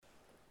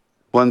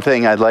One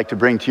thing I'd like to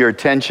bring to your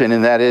attention,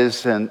 and that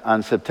is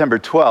on September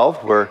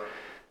 12th, we're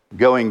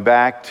going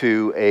back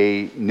to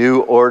a new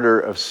order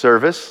of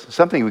service,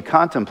 something we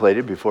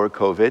contemplated before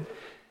COVID,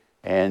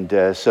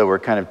 and so we're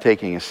kind of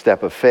taking a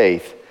step of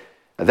faith.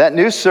 That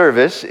new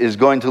service is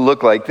going to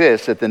look like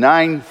this. At the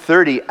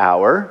 9:30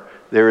 hour,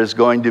 there is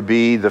going to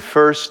be the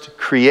first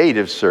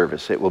creative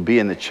service. It will be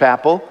in the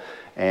chapel,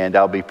 and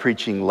I'll be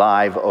preaching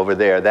live over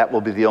there. That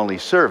will be the only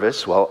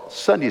service, while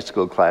Sunday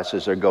school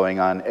classes are going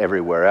on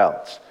everywhere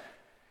else.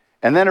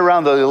 And then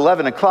around the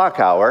 11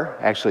 o'clock hour,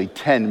 actually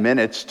 10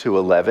 minutes to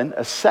 11,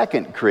 a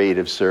second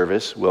creative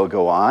service will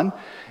go on.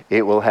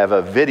 It will have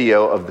a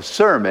video of the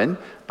sermon,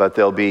 but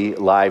there'll be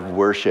live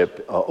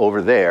worship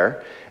over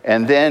there.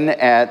 And then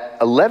at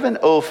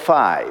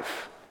 11:05,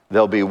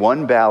 there'll be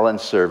one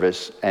balanced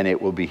service, and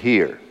it will be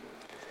here.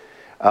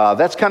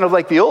 That's kind of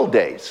like the old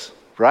days,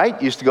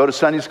 right? Used to go to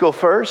Sunday school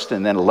first,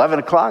 and then 11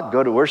 o'clock,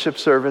 go to worship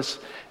service.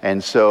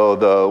 And so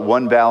the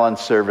one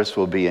balanced service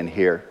will be in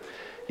here.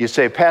 You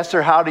say,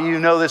 Pastor, how do you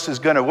know this is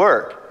going to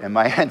work? And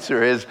my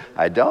answer is,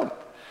 I don't.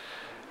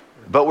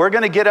 But we're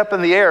going to get up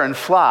in the air and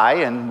fly,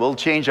 and we'll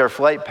change our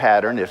flight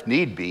pattern if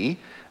need be.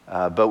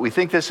 But we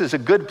think this is a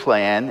good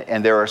plan,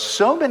 and there are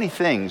so many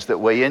things that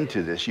weigh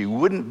into this. You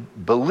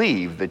wouldn't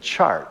believe the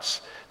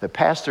charts that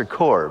Pastor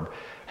Korb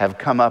have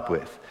come up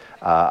with.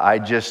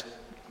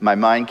 My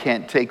mind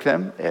can't take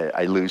them.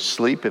 I lose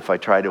sleep if I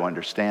try to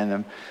understand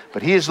them.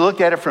 But he has looked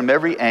at it from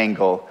every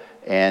angle,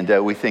 and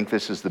we think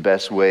this is the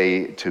best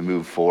way to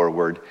move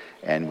forward,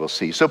 and we'll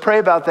see. So pray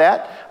about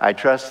that. I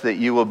trust that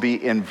you will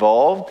be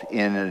involved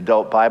in an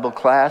adult Bible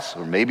class,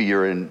 or maybe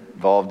you're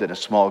involved in a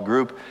small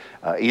group.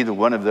 Either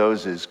one of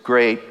those is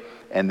great,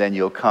 and then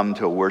you'll come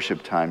to a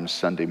worship time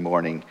Sunday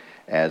morning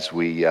as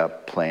we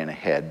plan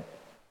ahead.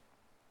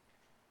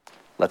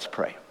 Let's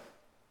pray.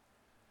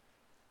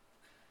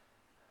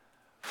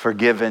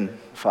 Forgiven,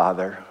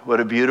 Father,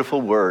 what a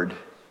beautiful word,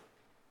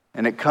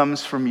 and it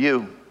comes from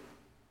you.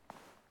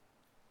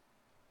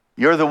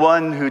 You're the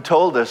one who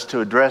told us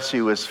to address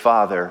you as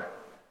Father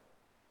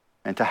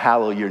and to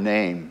hallow your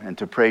name and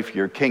to pray for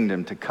your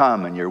kingdom to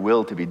come and your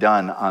will to be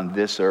done on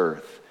this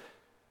earth,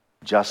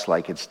 just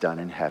like it's done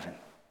in heaven.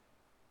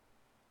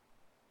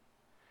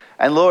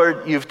 And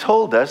Lord, you've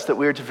told us that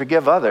we are to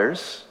forgive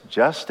others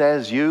just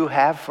as you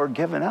have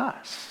forgiven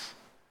us.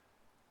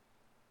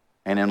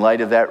 And in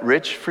light of that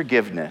rich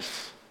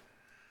forgiveness,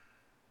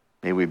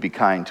 may we be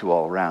kind to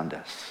all around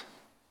us.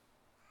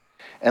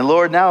 And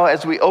Lord, now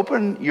as we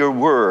open your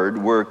word,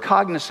 we're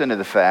cognizant of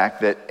the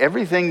fact that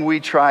everything we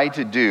try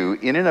to do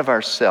in and of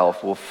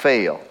ourselves will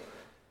fail.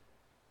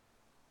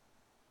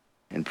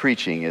 And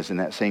preaching is in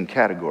that same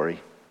category.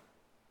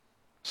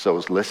 So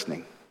is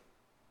listening.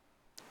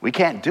 We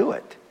can't do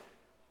it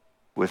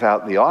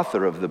without the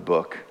author of the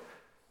book,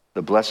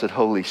 the blessed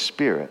Holy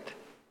Spirit,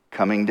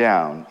 coming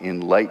down,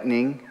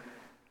 enlightening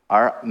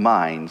our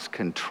minds,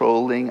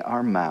 controlling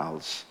our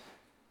mouths,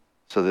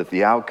 so that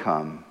the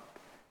outcome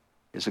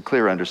is a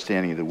clear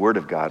understanding of the Word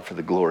of God for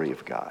the glory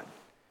of God.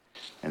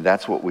 And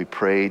that's what we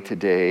pray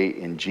today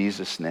in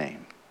Jesus'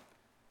 name.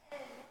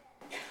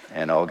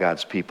 And all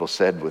God's people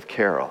said with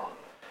Carol,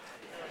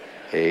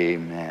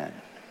 amen.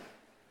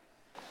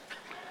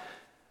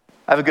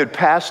 I have a good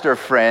pastor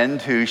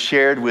friend who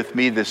shared with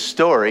me this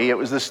story. It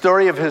was the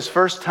story of his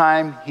first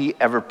time he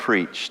ever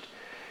preached.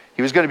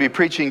 He was going to be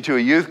preaching to a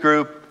youth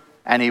group,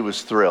 and he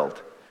was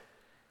thrilled.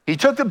 He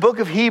took the book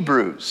of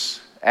Hebrews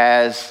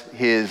as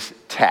his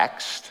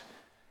text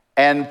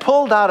and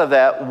pulled out of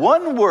that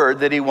one word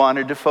that he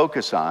wanted to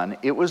focus on.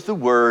 It was the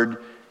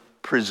word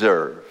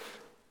preserve.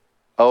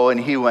 Oh, and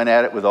he went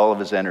at it with all of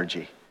his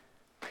energy.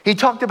 He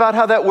talked about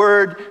how that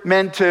word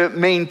meant to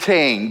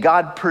maintain.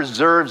 God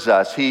preserves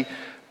us. He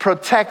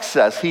protects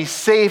us. He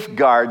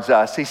safeguards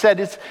us. He said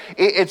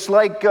it's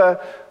like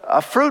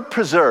a fruit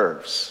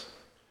preserves.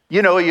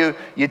 You know,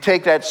 you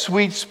take that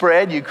sweet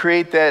spread, you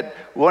create that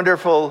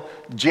wonderful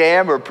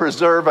jam or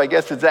preserve, I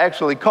guess it's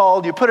actually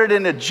called. You put it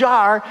in a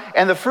jar,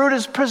 and the fruit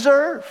is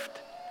preserved.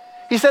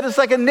 He said it's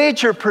like a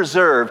nature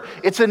preserve.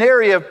 It's an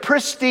area of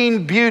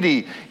pristine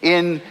beauty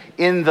in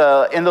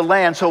the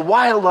land, so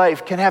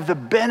wildlife can have the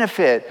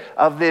benefit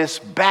of this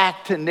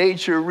back to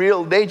nature,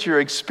 real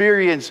nature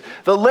experience.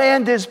 The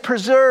land is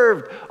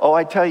preserved. Oh,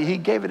 I tell you, he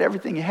gave it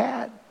everything he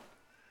had.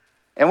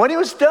 And when he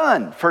was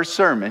done, first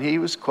sermon, he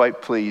was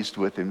quite pleased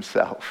with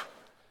himself.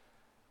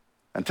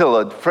 Until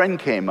a friend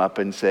came up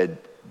and said,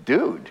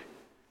 dude,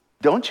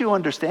 don't you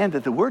understand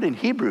that the word in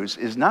Hebrews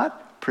is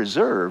not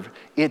preserve,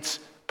 it's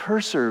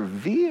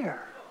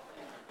persevere.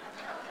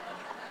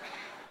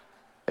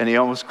 And he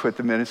almost quit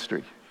the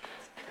ministry.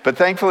 But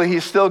thankfully,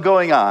 he's still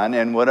going on,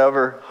 and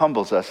whatever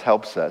humbles us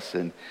helps us.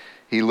 And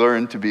he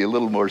learned to be a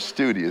little more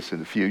studious in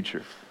the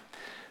future.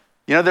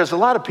 You know, there's a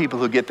lot of people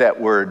who get that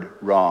word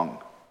wrong.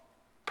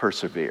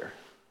 Persevere.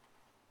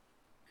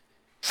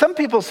 Some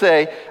people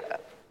say,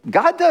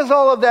 God does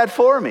all of that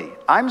for me.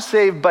 I'm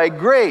saved by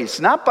grace,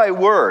 not by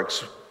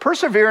works.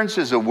 Perseverance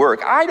is a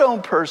work. I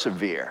don't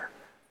persevere.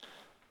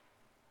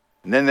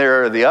 And then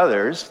there are the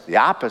others, the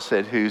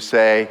opposite, who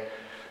say,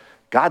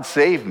 God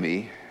saved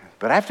me,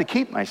 but I have to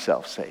keep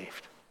myself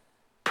saved.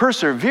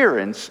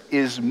 Perseverance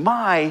is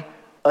my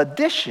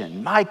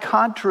addition, my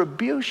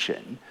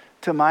contribution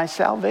to my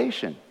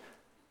salvation.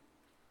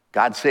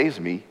 God saves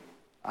me,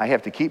 I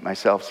have to keep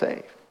myself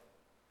saved.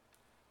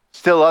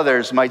 Still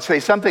others might say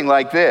something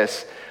like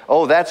this: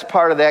 oh, that's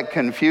part of that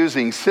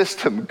confusing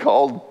system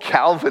called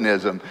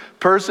Calvinism,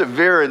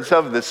 perseverance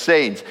of the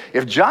saints.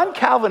 If John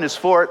Calvin is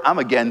for it, I'm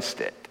against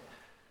it.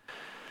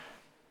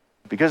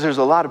 Because there's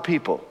a lot of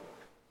people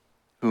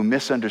who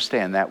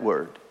misunderstand that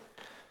word.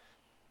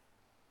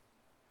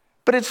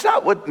 But it's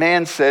not what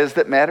man says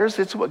that matters,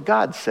 it's what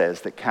God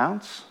says that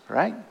counts,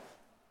 right?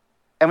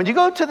 And when you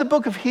go to the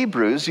book of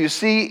Hebrews, you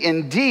see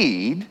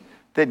indeed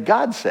that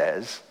God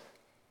says,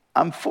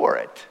 I'm for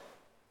it.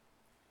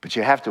 But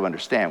you have to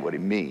understand what he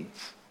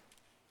means.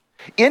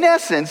 In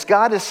essence,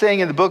 God is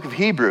saying in the book of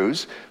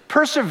Hebrews,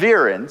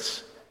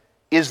 perseverance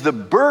is the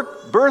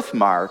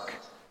birthmark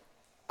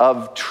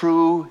of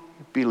true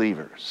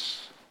believers.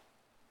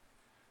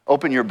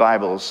 Open your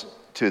Bibles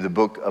to the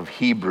book of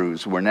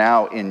Hebrews. We're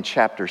now in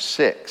chapter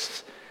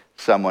 6.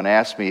 Someone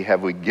asked me,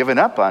 have we given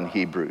up on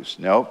Hebrews?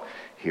 No,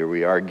 here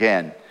we are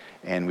again.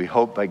 And we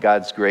hope by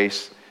God's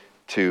grace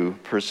to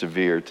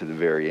persevere to the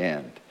very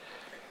end.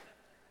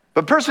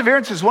 But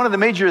perseverance is one of the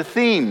major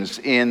themes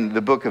in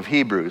the book of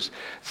Hebrews.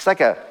 It's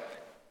like a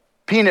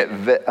peanut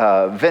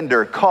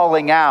vendor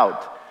calling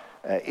out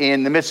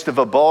in the midst of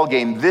a ball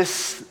game.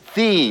 This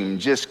theme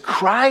just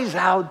cries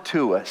out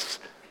to us.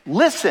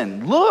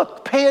 Listen,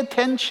 look, pay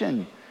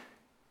attention.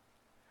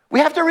 We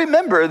have to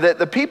remember that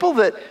the people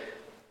that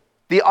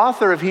the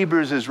author of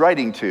Hebrews is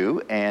writing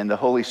to, and the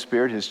Holy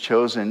Spirit has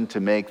chosen to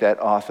make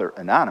that author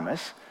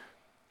anonymous,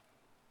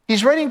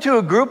 he's writing to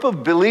a group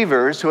of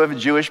believers who have a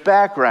Jewish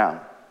background.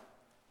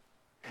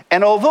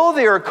 And although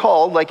they are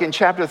called, like in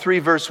chapter 3,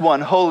 verse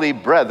 1, holy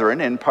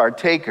brethren and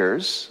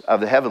partakers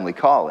of the heavenly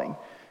calling,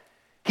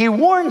 he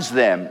warns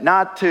them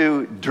not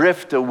to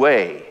drift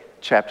away,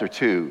 chapter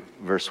 2,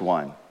 verse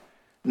 1.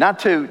 Not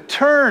to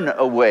turn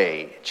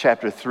away,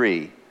 chapter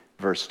 3,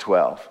 verse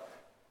 12.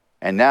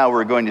 And now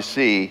we're going to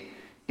see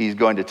he's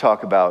going to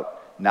talk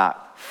about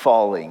not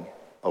falling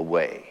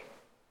away,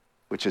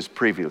 which has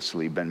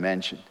previously been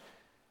mentioned.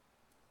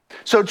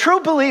 So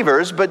true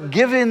believers, but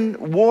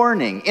given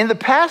warning. In the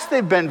past,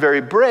 they've been very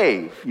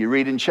brave. You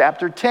read in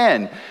chapter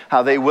 10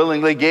 how they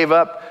willingly gave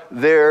up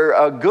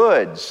their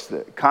goods, the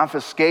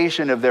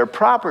confiscation of their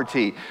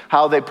property,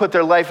 how they put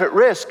their life at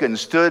risk and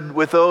stood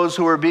with those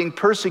who were being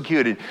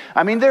persecuted.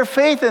 I mean, their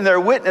faith and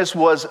their witness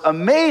was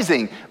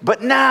amazing.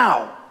 But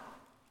now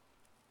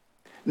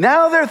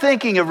they're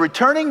thinking of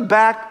returning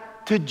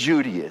back to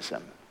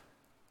Judaism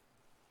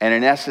and,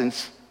 in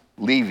essence,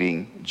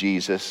 leaving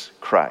Jesus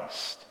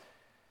Christ.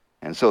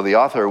 And so the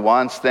author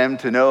wants them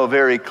to know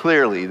very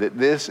clearly that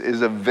this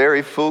is a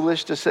very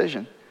foolish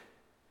decision.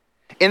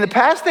 In the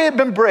past, they had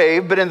been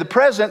brave, but in the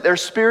present, they're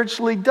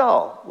spiritually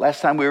dull.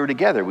 Last time we were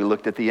together, we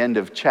looked at the end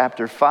of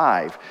chapter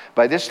 5.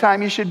 By this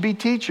time, you should be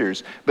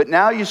teachers, but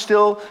now you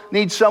still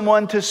need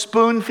someone to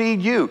spoon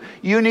feed you.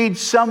 You need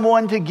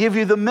someone to give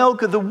you the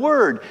milk of the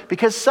word,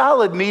 because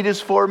solid meat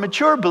is for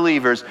mature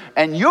believers,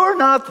 and you're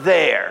not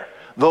there,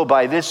 though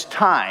by this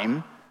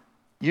time,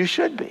 you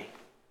should be.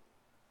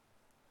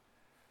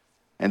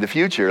 And the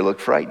future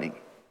looked frightening.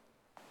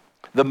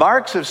 The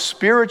marks of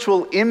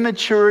spiritual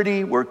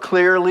immaturity were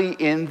clearly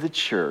in the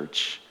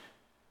church.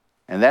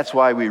 And that's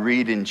why we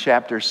read in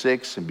chapter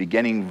 6 and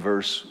beginning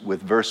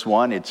with verse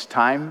 1, it's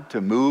time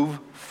to move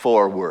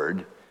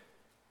forward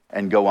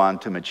and go on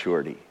to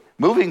maturity.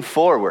 Moving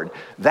forward,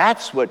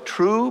 that's what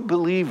true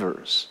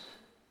believers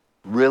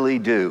really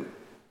do.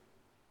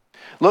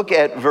 Look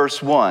at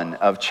verse 1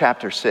 of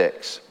chapter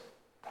 6.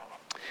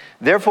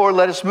 Therefore,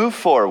 let us move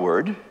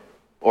forward,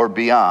 or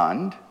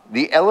beyond,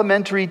 the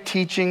elementary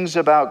teachings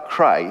about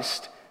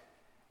Christ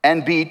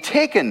and be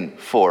taken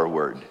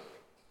forward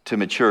to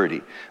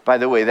maturity. By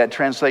the way, that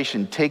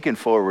translation, taken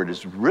forward,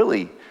 is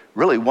really,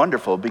 really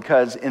wonderful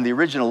because in the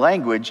original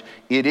language,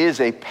 it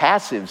is a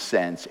passive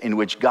sense in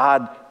which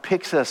God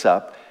picks us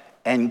up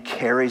and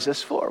carries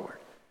us forward.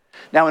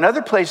 Now, in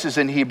other places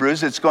in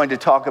Hebrews, it's going to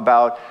talk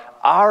about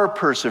our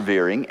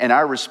persevering and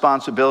our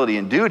responsibility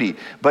and duty,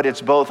 but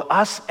it's both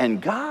us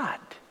and God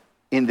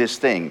in this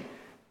thing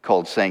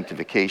called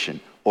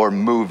sanctification, or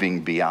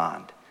moving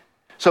beyond.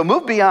 So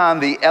move beyond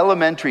the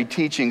elementary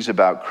teachings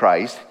about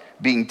Christ,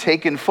 being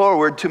taken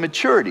forward to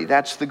maturity.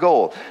 That's the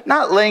goal.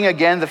 Not laying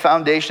again the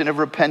foundation of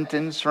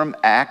repentance from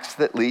acts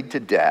that lead to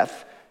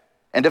death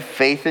and of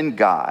faith in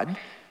God.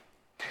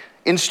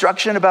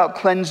 Instruction about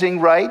cleansing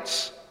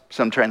rites.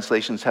 Some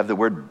translations have the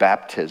word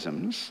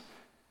baptisms.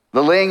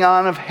 The laying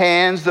on of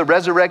hands, the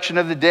resurrection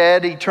of the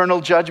dead,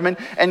 eternal judgment.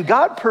 And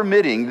God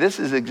permitting, this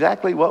is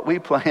exactly what we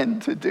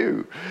plan to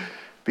do.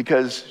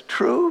 Because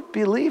true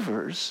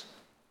believers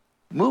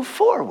move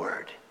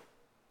forward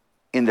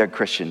in their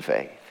Christian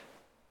faith.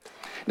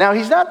 Now,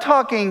 he's not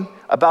talking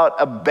about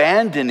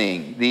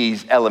abandoning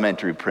these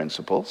elementary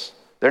principles.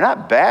 They're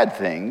not bad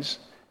things.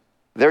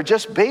 They're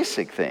just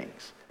basic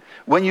things.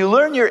 When you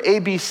learn your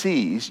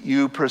ABCs,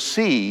 you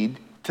proceed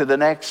to the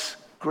next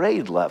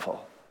grade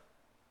level.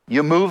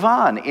 You move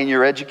on in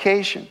your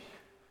education.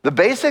 The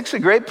basics are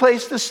a great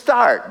place to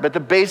start, but the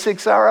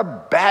basics are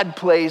a bad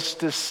place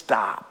to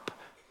stop.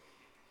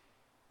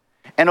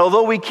 And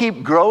although we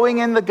keep growing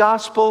in the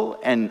gospel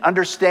and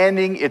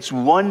understanding its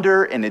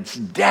wonder and its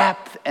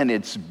depth and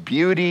its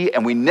beauty,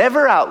 and we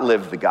never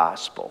outlive the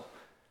gospel,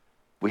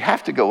 we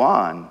have to go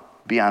on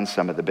beyond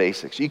some of the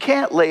basics. You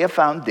can't lay a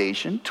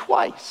foundation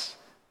twice.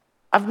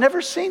 I've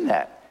never seen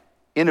that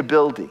in a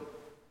building.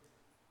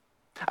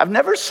 I've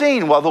never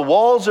seen, while the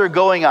walls are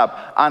going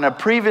up on a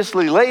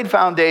previously laid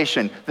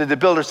foundation, that the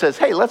builder says,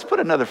 hey, let's put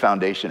another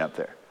foundation up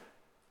there.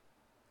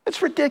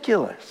 It's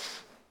ridiculous.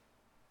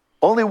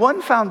 Only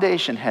one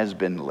foundation has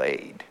been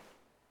laid,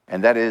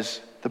 and that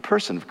is the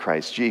person of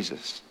Christ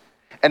Jesus.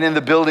 And in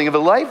the building of a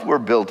life, we're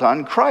built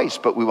on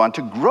Christ, but we want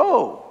to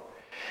grow.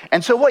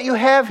 And so what you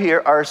have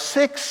here are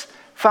 6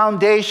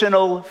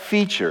 foundational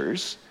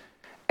features,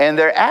 and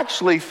they're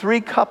actually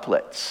 3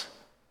 couplets.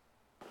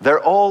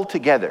 They're all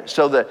together.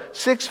 So the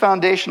 6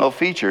 foundational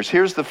features,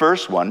 here's the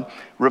first one,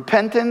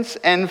 repentance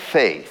and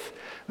faith.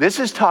 This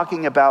is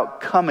talking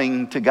about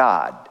coming to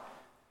God.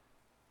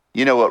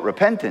 You know what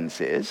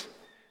repentance is?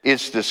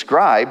 It's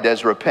described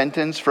as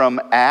repentance from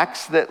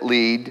acts that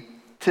lead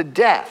to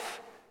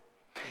death.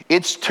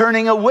 It's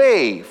turning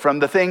away from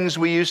the things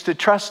we used to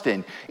trust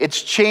in.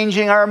 It's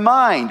changing our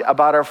mind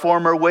about our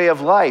former way of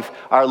life,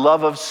 our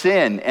love of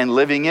sin and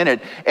living in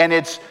it. And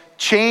it's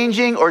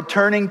changing or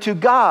turning to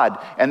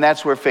God. And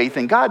that's where faith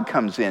in God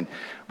comes in.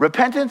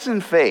 Repentance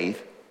and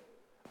faith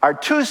are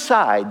 2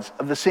 sides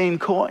of the same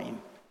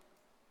coin.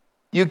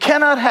 You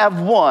cannot have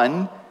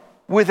one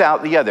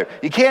without the other.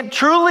 You can't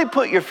truly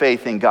put your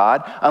faith in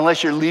God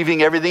unless you're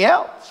leaving everything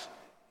else.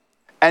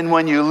 And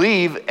when you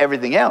leave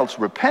everything else,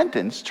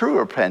 repentance, true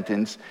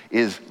repentance,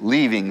 is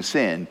leaving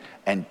sin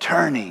and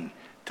turning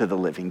to the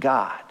living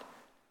God.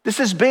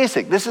 This is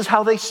basic. This is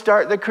how they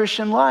start their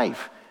Christian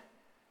life.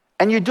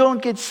 And you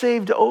don't get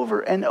saved over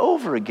and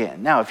over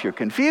again. Now, if you're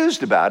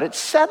confused about it,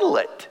 settle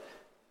it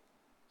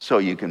so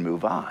you can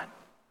move on.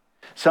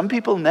 Some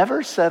people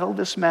never settle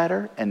this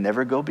matter and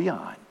never go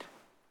beyond.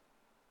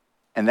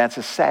 And that's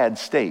a sad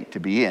state to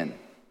be in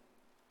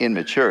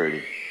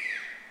immaturity.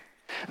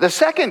 The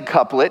second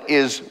couplet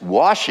is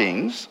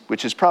washings,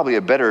 which is probably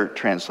a better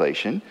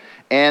translation,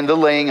 and the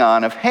laying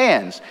on of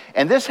hands.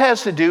 And this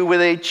has to do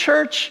with a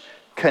church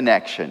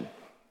connection,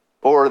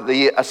 or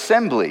the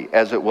assembly,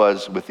 as it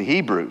was with the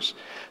Hebrews.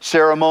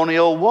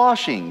 Ceremonial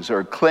washings,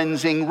 or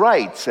cleansing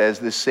rites, as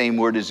this same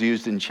word is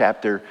used in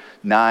chapter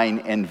 9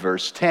 and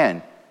verse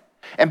 10.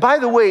 And by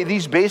the way,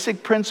 these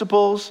basic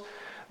principles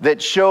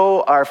that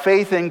show our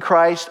faith in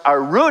Christ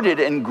are rooted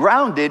and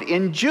grounded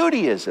in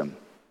Judaism.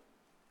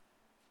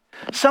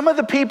 Some of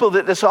the people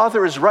that this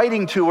author is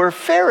writing to are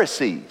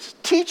Pharisees,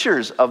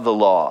 teachers of the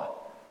law.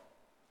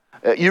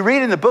 You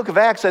read in the book of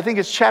Acts, I think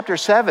it's chapter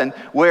 7,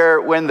 where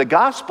when the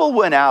gospel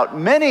went out,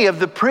 many of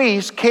the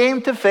priests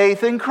came to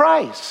faith in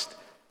Christ.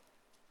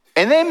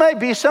 And they might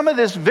be some of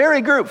this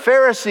very group,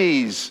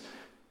 Pharisees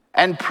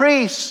and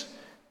priests,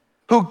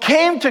 who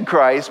came to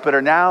Christ but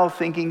are now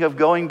thinking of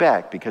going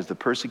back because the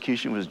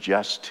persecution was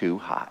just too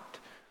hot.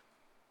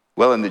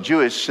 Well, in the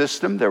Jewish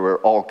system, there were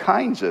all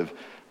kinds of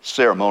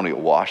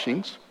ceremonial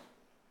washings.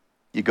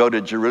 You go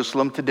to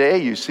Jerusalem today,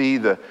 you see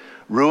the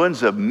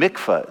ruins of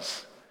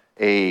mikvahs,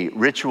 a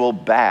ritual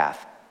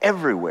bath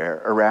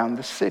everywhere around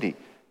the city.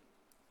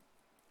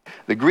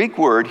 The Greek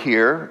word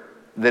here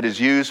that is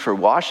used for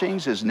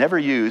washings is never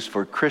used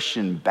for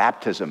Christian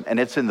baptism, and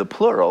it's in the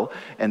plural,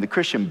 and the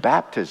Christian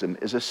baptism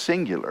is a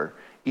singular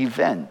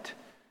event.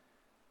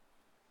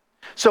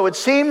 So it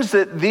seems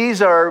that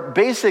these are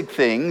basic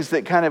things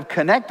that kind of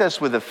connect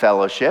us with the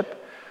fellowship,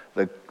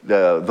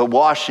 the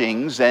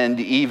washings, and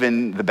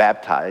even the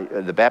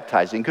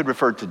baptizing. Could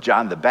refer to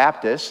John the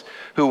Baptist,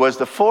 who was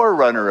the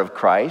forerunner of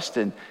Christ,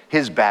 and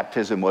his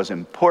baptism was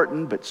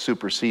important but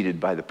superseded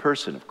by the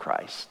person of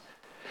Christ.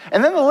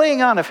 And then the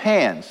laying on of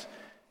hands.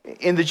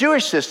 In the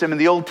Jewish system, in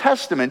the Old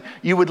Testament,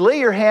 you would lay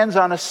your hands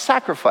on a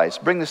sacrifice,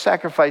 bring the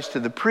sacrifice to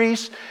the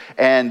priest,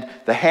 and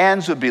the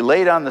hands would be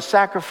laid on the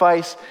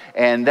sacrifice,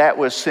 and that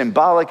was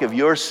symbolic of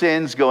your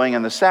sins going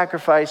on the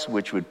sacrifice,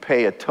 which would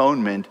pay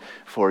atonement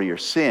for your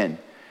sin.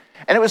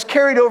 And it was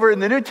carried over in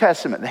the New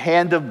Testament, the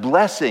hand of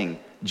blessing.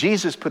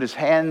 Jesus put his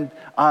hand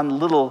on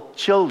little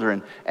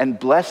children and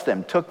blessed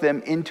them, took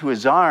them into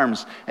his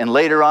arms. And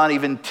later on,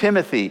 even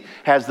Timothy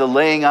has the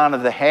laying on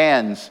of the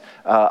hands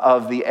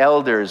of the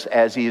elders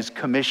as he is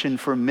commissioned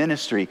for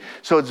ministry.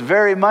 So it's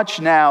very much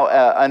now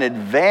an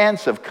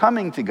advance of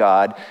coming to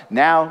God,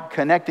 now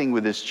connecting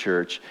with his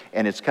church,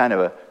 and it's kind of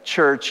a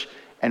church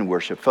and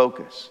worship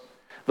focus.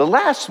 The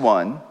last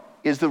one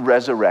is the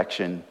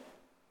resurrection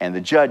and the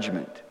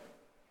judgment.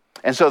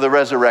 And so the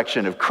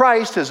resurrection of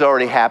Christ has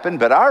already happened,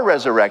 but our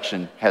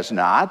resurrection has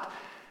not.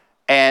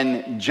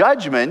 And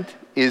judgment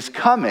is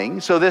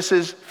coming, so this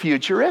is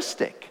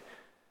futuristic.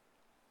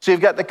 So you've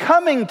got the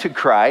coming to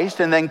Christ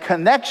and then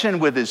connection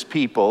with his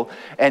people,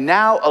 and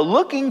now a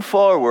looking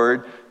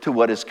forward to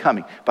what is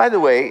coming. By the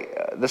way,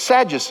 the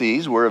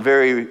Sadducees were a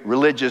very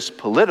religious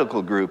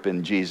political group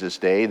in Jesus'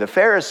 day. The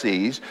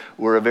Pharisees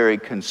were a very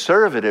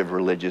conservative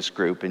religious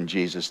group in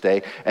Jesus'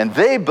 day, and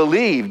they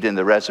believed in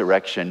the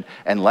resurrection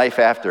and life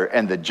after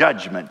and the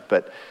judgment.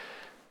 But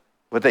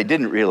what they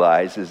didn't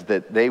realize is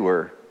that they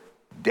were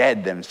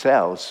dead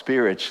themselves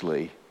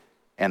spiritually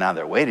and on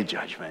their way to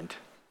judgment,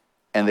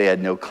 and they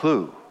had no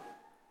clue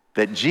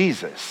that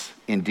Jesus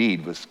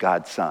indeed was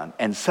God's Son.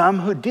 And some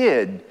who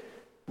did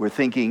were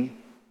thinking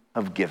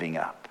of giving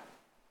up.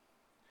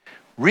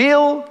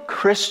 Real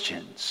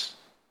Christians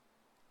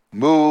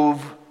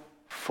move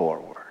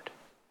forward.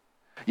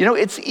 You know,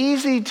 it's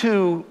easy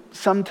to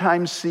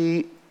sometimes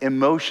see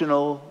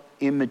emotional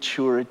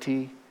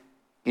immaturity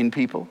in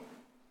people,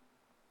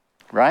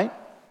 right?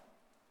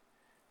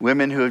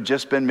 Women who have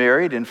just been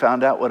married and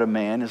found out what a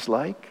man is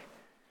like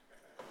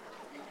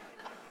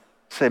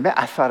say, man,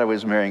 I thought I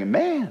was marrying a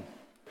man.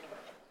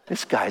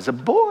 This guy's a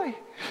boy.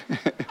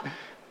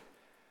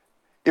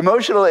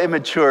 Emotional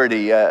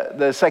immaturity.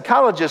 The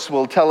psychologists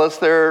will tell us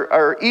there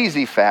are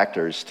easy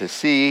factors to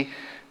see: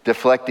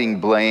 deflecting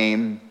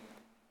blame,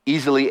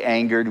 easily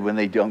angered when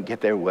they don't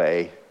get their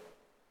way.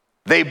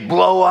 They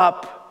blow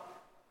up,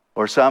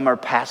 or some are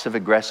passive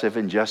aggressive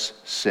and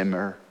just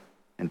simmer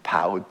and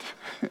pout.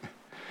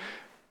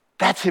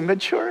 That's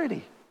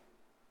immaturity.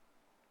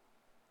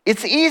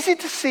 It's easy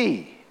to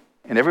see,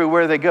 and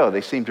everywhere they go,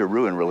 they seem to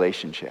ruin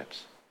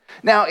relationships.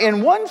 Now,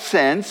 in one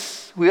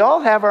sense, we all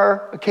have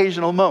our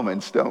occasional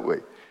moments, don't we?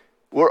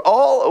 We're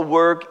all a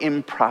work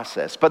in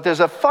process, but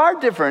there's a far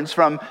difference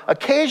from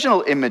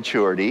occasional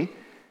immaturity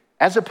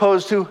as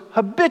opposed to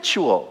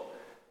habitual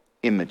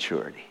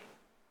immaturity.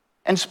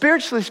 And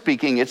spiritually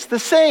speaking, it's the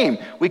same.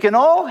 We can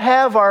all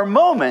have our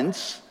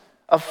moments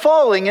of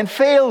falling and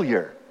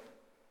failure,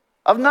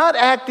 of not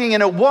acting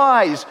in a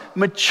wise,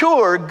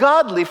 mature,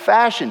 godly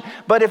fashion.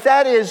 But if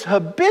that is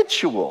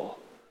habitual,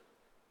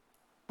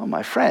 oh,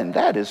 my friend,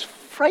 that is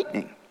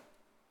frightening.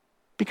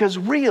 Because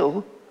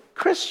real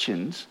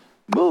Christians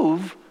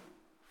move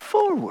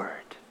forward.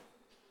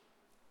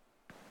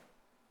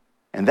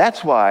 And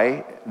that's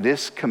why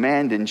this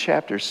command in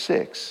chapter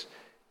 6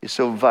 is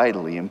so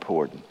vitally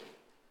important.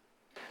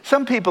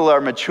 Some people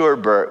are mature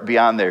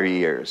beyond their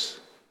years.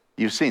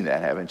 You've seen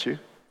that, haven't you?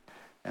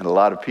 And a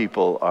lot of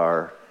people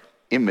are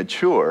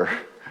immature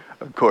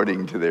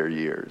according to their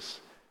years.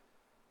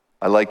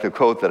 I like the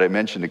quote that I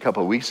mentioned a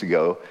couple of weeks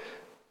ago.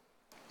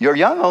 You're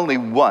young only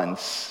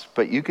once,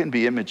 but you can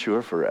be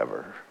immature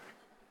forever.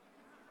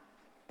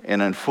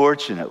 And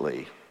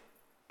unfortunately,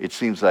 it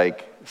seems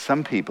like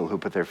some people who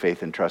put their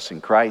faith and trust in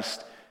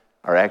Christ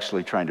are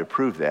actually trying to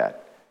prove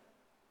that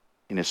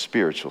in a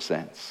spiritual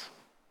sense.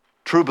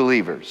 True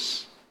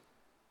believers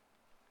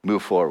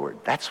move forward.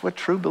 That's what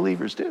true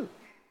believers do.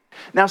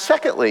 Now,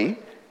 secondly,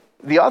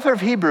 the author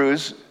of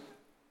Hebrews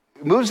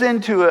moves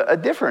into a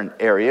different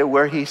area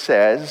where he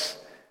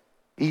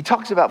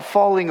talks about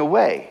falling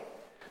away.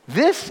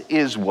 This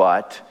is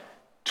what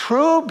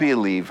true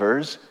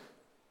believers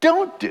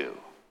don't do.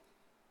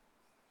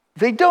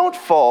 They don't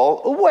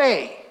fall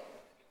away.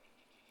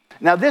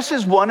 Now, this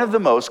is one of the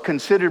most,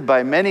 considered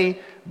by many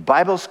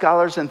Bible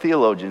scholars and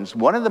theologians,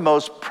 one of the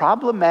most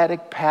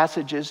problematic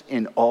passages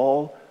in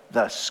all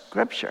the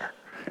Scripture.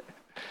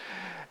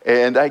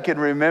 And I can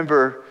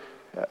remember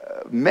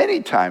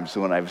many times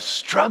when I've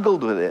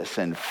struggled with this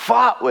and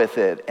fought with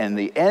it, and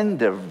the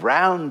end of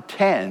round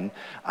 10,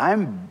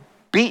 I'm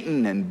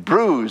beaten and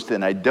bruised,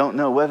 and I don't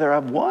know whether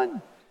I've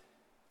won.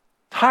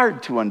 It's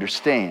hard to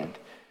understand.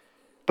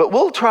 But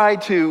we'll try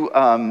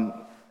to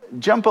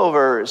jump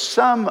over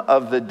some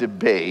of the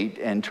debate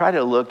and try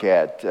to look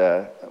at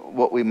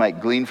what we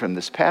might glean from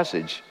this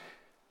passage.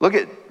 Look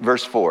at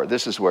verse 4.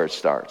 This is where it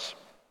starts.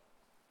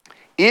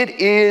 It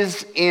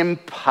is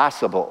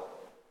impossible.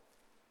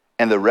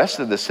 And the rest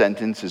of the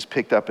sentence is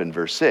picked up in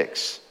verse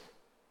 6.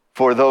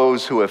 For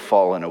those who have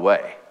fallen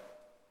away.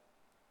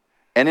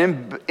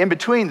 And in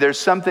between, there's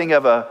something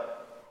of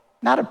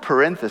not a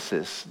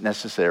parenthesis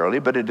necessarily,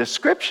 but a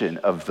description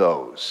of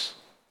those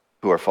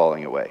who are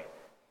falling away.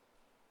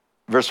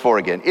 Verse 4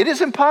 again. It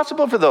is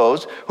impossible for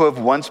those who have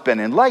once been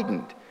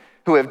enlightened,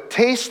 who have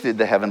tasted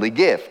the heavenly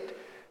gift,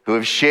 who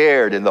have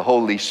shared in the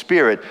Holy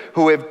Spirit,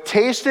 who have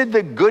tasted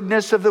the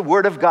goodness of the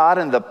Word of God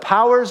and the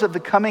powers of the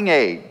coming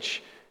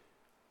age,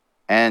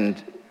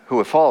 and who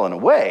have fallen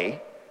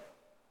away,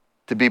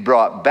 to be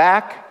brought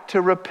back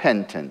to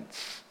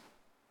repentance.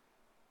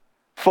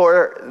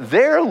 For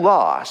their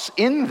loss,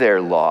 in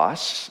their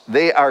loss,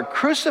 they are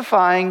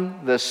crucifying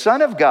the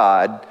Son of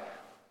God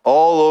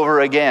all over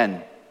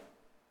again.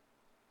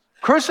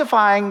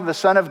 Crucifying the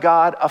Son of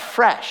God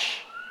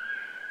afresh.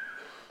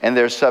 And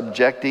they're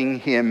subjecting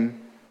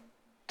him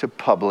to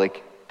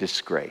public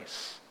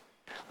disgrace.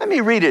 Let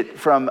me read it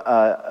from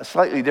a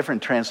slightly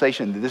different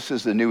translation. This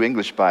is the New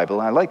English Bible,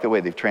 and I like the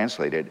way they've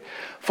translated it.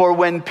 For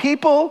when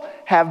people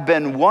have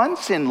been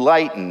once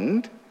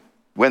enlightened,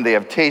 when they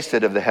have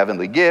tasted of the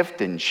heavenly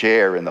gift and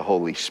share in the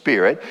Holy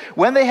Spirit,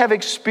 when they have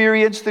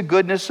experienced the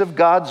goodness of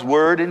God's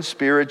word and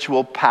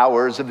spiritual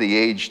powers of the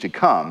age to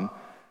come,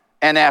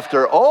 and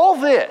after all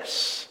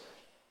this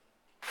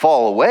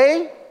fall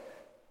away,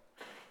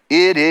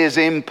 it is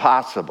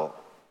impossible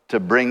to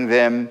bring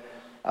them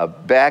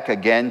back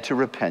again to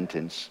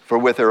repentance. For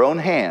with their own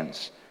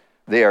hands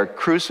they are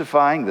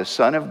crucifying the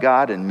Son of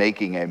God and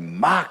making a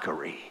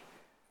mockery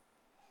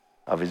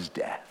of his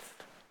death.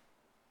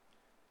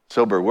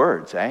 Sober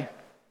words, eh?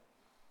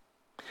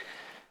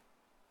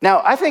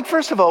 Now, I think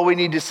first of all we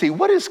need to see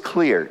what is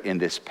clear in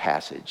this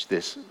passage,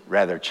 this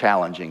rather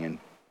challenging and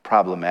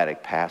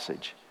problematic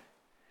passage.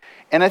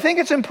 And I think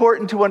it's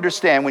important to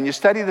understand when you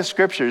study the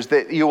scriptures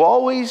that you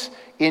always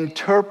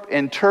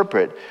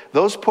interpret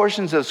those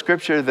portions of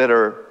scripture that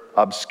are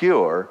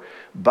obscure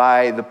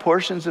by the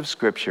portions of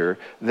scripture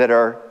that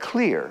are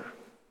clear,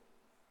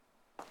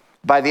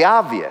 by the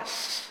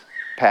obvious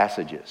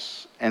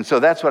passages. And so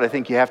that's what I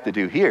think you have to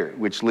do here,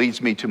 which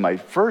leads me to my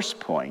first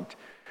point.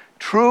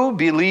 True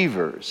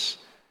believers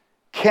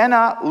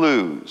cannot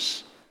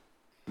lose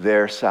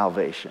their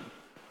salvation.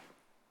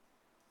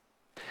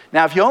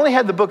 Now, if you only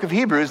had the book of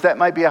Hebrews, that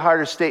might be a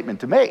harder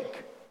statement to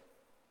make.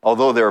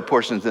 Although there are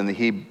portions in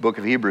the book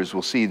of Hebrews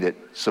we'll see that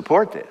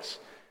support this.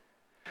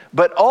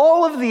 But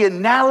all of the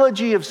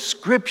analogy of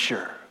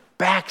Scripture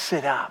backs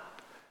it up.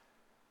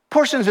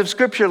 Portions of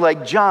Scripture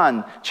like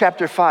John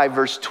chapter 5,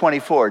 verse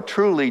 24,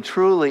 truly,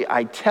 truly,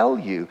 I tell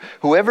you,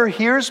 whoever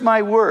hears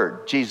my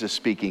word, Jesus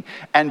speaking,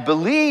 and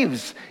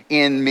believes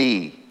in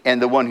me and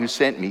the one who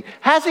sent me,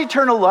 has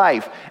eternal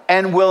life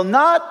and will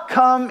not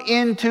come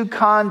into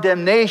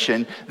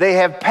condemnation. They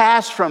have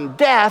passed from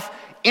death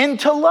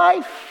into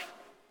life.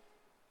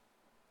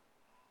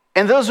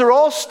 And those are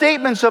all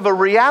statements of a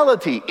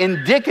reality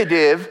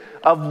indicative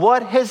of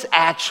what has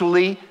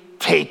actually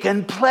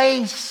taken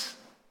place.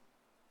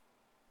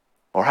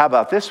 Or how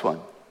about this one?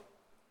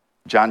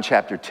 John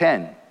chapter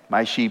 10,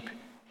 my sheep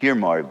hear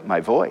my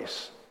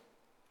voice,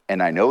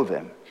 and I know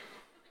them,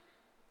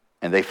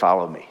 and they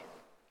follow me.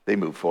 They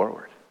move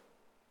forward.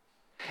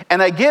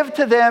 And I give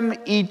to them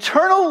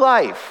eternal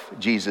life,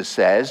 Jesus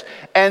says,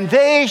 and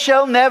they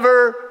shall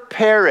never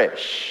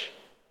perish,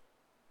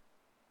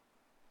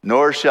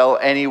 nor shall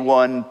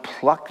anyone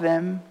pluck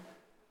them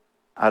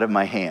out of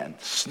my hand,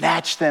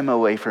 snatch them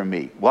away from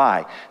me.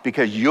 Why?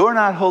 Because you're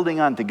not holding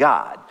on to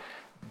God.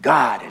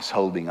 God is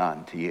holding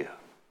on to you.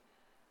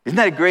 Isn't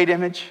that a great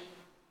image?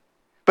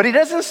 But he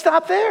doesn't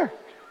stop there.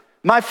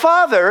 My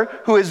Father,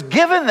 who has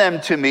given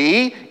them to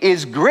me,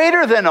 is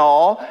greater than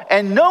all,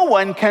 and no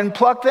one can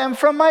pluck them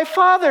from my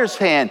Father's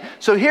hand.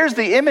 So here's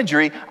the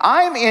imagery.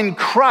 I'm in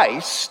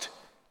Christ,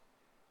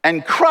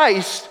 and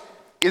Christ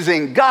is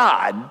in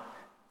God,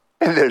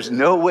 and there's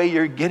no way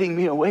you're getting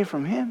me away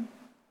from him.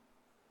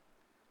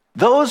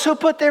 Those who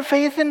put their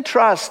faith and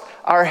trust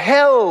are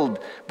held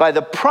by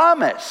the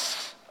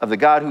promise of the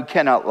God who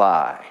cannot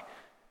lie.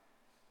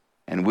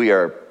 And we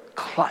are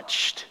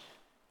clutched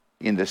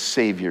in the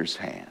Savior's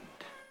hand.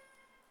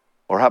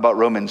 Or how about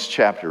Romans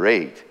chapter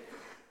 8?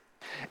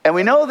 And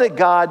we know that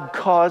God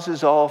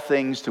causes all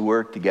things to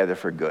work together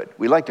for good.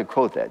 We like to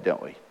quote that,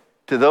 don't we?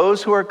 To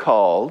those who are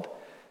called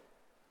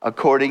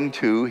according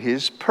to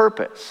his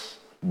purpose.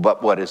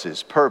 But what is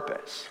his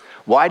purpose?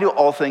 Why do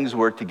all things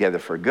work together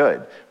for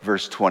good?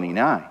 Verse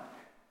 29.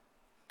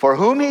 For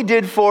whom he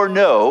did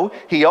foreknow,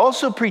 he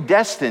also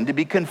predestined to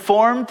be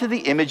conformed to the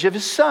image of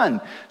his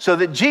Son, so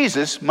that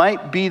Jesus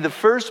might be the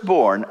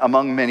firstborn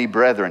among many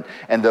brethren.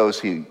 And those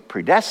he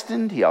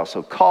predestined, he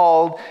also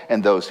called.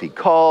 And those he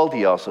called,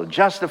 he also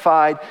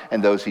justified.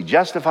 And those he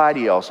justified,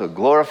 he also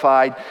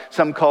glorified.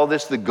 Some call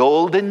this the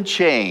golden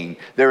chain.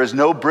 There is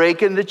no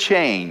break in the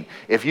chain.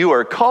 If you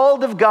are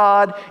called of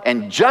God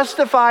and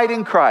justified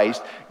in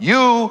Christ,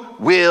 you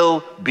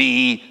will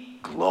be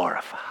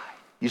glorified.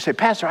 You say,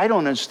 Pastor, I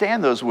don't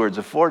understand those words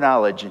of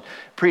foreknowledge and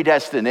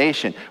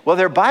predestination. Well,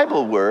 they're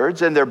Bible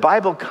words and they're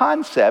Bible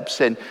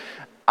concepts, and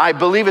I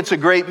believe it's a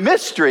great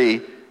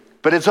mystery,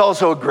 but it's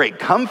also a great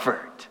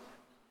comfort.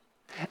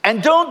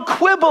 And don't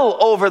quibble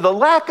over the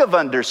lack of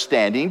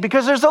understanding,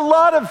 because there's a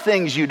lot of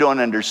things you don't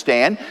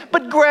understand,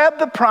 but grab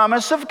the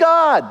promise of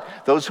God.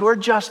 Those who are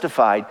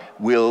justified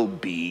will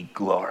be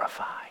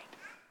glorified.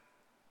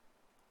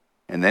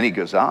 And then he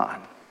goes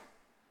on.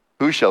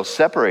 Who shall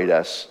separate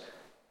us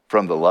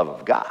from the love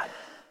of God?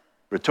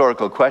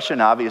 Rhetorical question,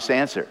 obvious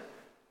answer.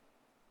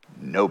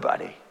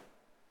 Nobody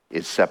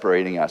is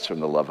separating us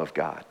from the love of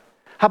God.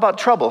 How about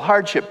trouble,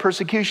 hardship,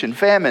 persecution,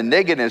 famine,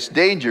 nakedness,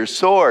 danger,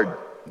 sword?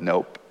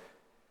 Nope.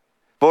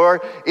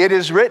 For it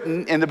is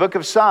written in the book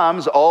of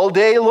Psalms, all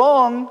day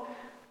long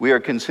we are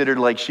considered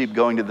like sheep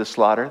going to the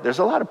slaughter. There's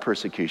a lot of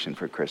persecution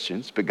for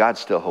Christians, but God's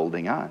still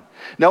holding on.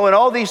 No, in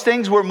all these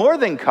things we're more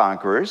than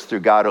conquerors through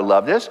God who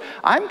loved us.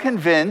 I'm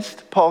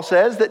convinced, Paul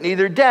says, that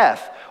neither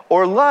death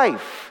or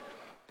life,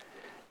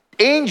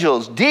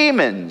 angels,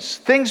 demons,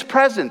 things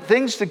present,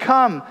 things to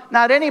come,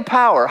 not any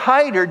power,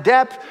 height or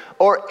depth,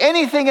 or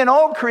anything in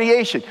all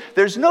creation.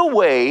 There's no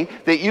way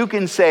that you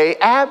can say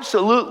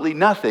absolutely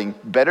nothing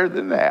better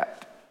than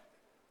that.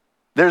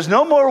 There's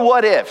no more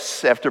what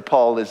ifs after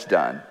Paul is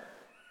done.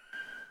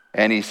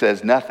 And he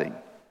says, nothing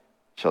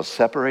shall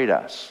separate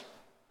us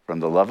from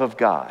the love of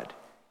God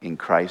in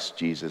Christ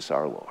Jesus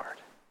our Lord.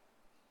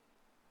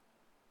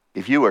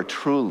 If you are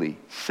truly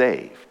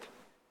saved,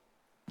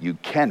 you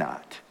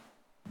cannot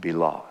be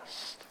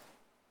lost.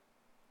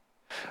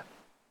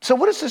 So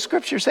what does the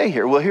scripture say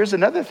here? Well, here's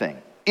another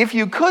thing. If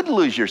you could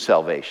lose your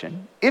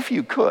salvation,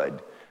 you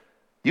could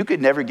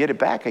never get it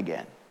back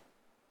again.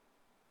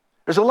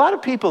 There's a lot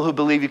of people who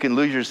believe you can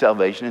lose your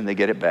salvation and they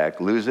get it back,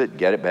 lose it,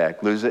 get it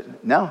back, lose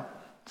it. No,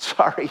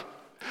 sorry.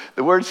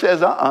 The word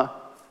says,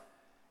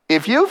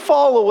 If you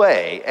fall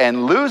away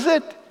and lose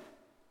it,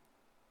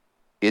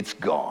 it's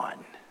gone.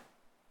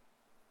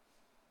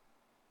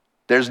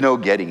 There's no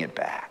getting it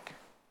back.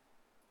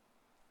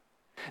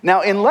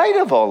 Now, in light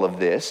of all of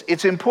this,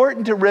 it's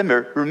important to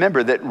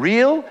remember that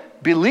real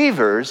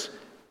believers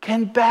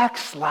can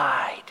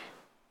backslide.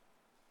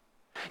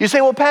 You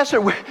say, well,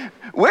 Pastor,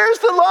 where's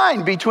the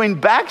line between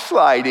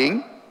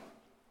backsliding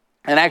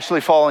and actually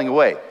falling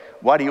away?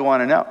 Why do you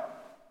want to know?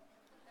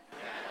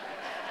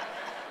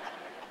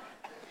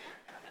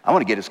 I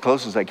want to get as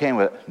close as I can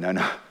with it.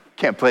 No,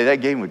 can't play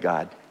that game with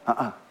God.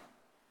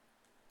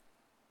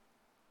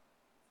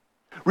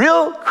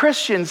 Real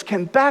Christians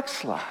can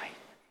backslide,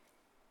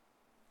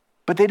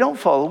 but they don't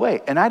fall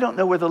away. And I don't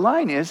know where the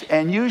line is,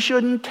 and you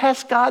shouldn't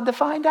test God to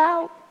find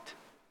out.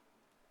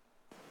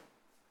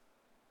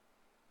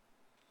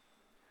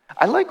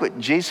 I like what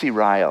J.C.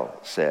 Ryle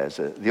says,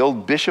 the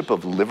old Bishop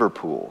of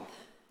Liverpool.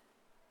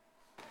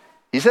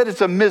 He said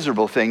it's a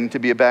miserable thing to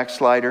be a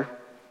backslider.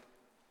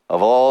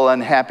 Of all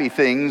unhappy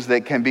things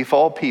that can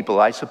befall people,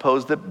 I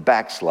suppose that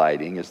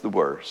backsliding is the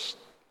worst.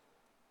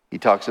 He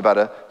talks about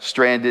a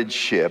stranded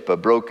ship, a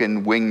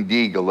broken winged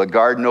eagle, a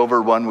garden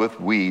overrun with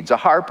weeds, a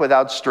harp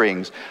without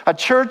strings, a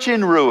church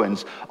in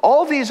ruins.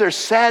 All these are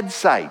sad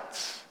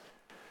sights.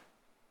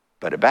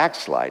 But a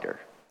backslider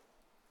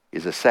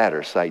is a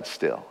sadder sight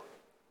still.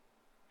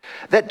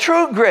 That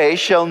true grace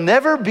shall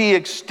never be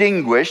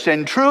extinguished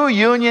and true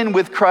union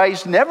with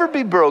Christ never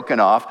be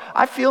broken off,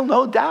 I feel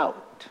no doubt.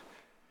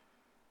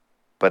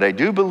 But I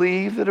do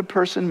believe that a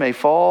person may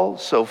fall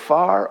so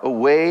far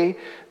away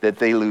that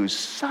they lose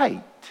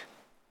sight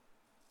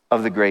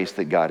of the grace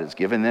that God has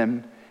given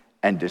them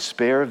and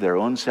despair of their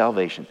own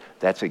salvation.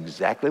 That's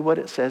exactly what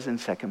it says in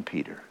 2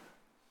 Peter.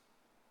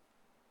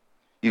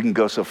 You can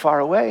go so far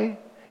away,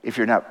 if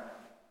you're not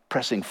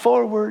pressing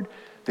forward,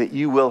 that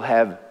you will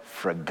have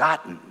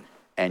forgotten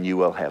and you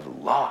will have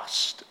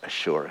lost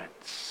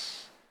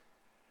assurance.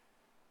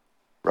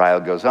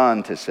 Ryle goes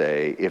on to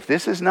say, if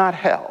this is not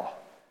hell,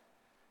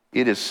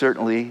 it is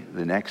certainly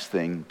the next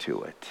thing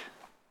to it.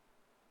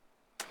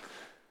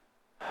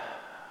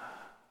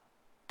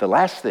 The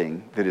last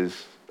thing that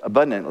is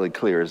abundantly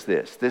clear is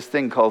this. This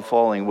thing called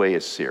falling away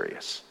is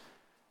serious.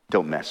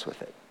 Don't mess with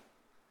it.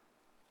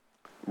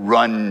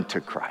 Run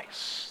to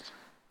Christ.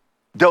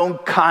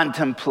 Don't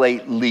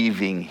contemplate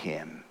leaving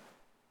him,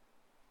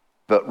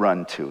 but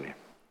run to him.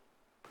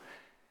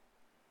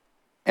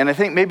 And I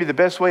think maybe the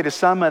best way to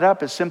sum it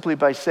up is simply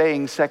by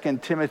saying 2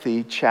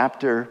 Timothy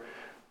chapter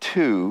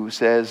 2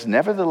 says,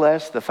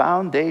 nevertheless, the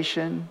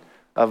foundation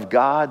of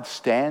God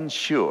stands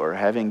sure,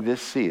 having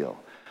this seal.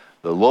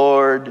 The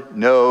Lord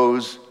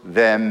knows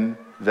them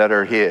that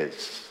are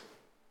his.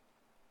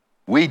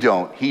 We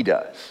don't, he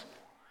does.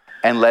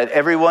 And let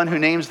everyone who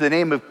names the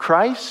name of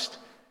Christ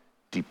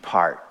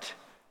depart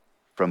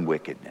from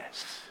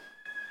wickedness.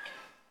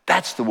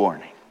 That's the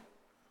warning.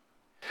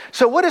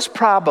 So what is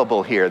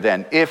probable here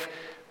then? If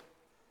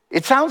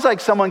it sounds like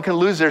someone can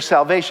lose their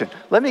salvation,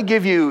 let me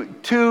give you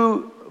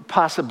two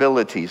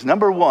possibilities.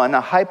 Number one,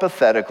 a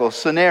hypothetical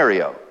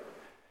scenario,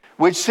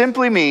 which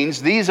simply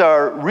means these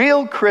are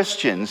real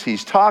Christians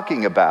he's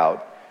talking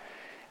about,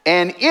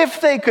 and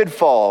if they could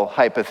fall,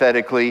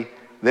 hypothetically,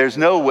 there's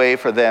no way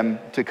for them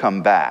to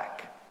come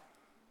back.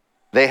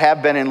 They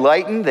have been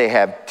enlightened, they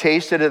have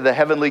tasted of the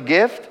heavenly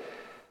gift,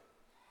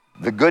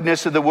 the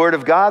goodness of the Word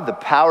of God, the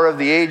power of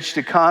the age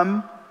to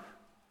come.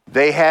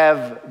 They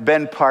have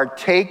been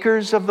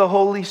partakers of the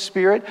Holy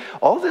Spirit.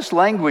 All this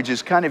language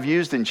is kind of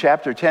used in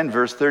chapter 10,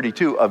 verse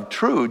 32, of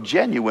true,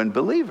 genuine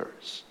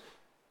believers.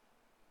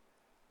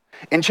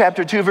 In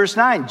chapter 2, verse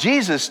 9,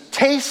 Jesus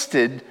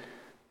tasted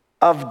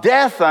of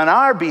death on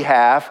our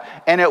behalf,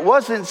 and it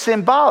wasn't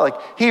symbolic.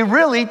 He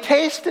really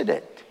tasted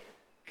it.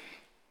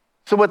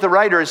 So what the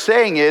writer is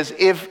saying is,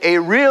 if a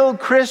real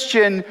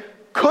Christian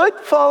could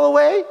fall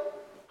away,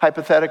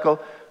 hypothetical,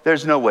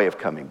 there's no way of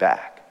coming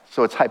back.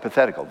 So it's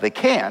hypothetical. They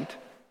can't.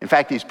 In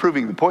fact, he's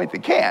proving the point they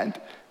can't.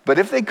 But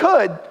if they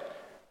could,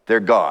 they're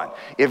gone.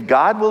 If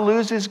God will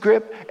lose his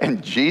grip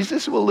and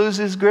Jesus will lose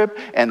his grip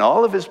and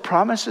all of his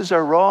promises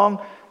are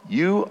wrong,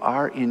 you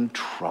are in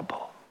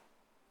trouble.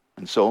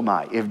 And so am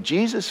I. If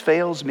Jesus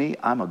fails me,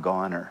 I'm a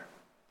goner.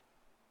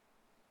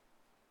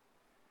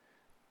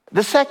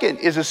 The second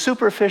is a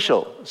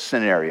superficial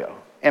scenario.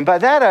 And by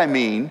that I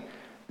mean,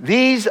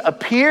 these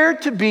appear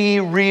to be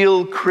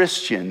real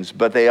Christians,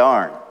 but they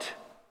aren't.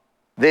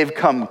 They've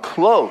come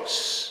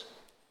close,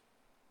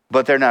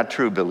 but they're not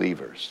true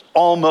believers.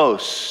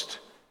 Almost,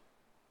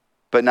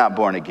 but not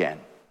born again.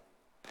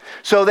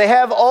 So they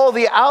have all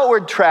the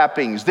outward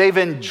trappings. They've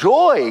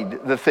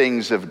enjoyed the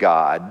things of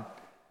God,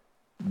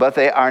 but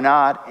they are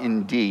not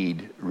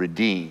indeed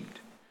redeemed.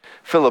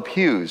 Philip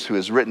Hughes, who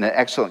has written an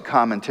excellent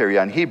commentary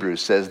on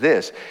Hebrews, says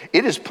this: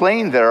 "It is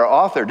plain that our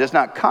author does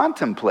not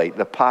contemplate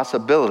the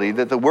possibility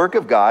that the work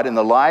of God in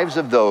the lives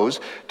of those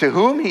to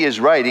whom he is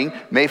writing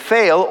may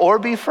fail or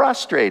be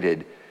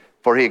frustrated,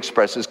 for he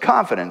expresses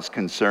confidence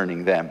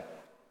concerning them.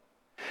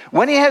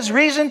 What he has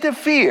reason to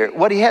fear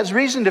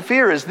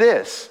is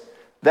this,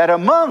 that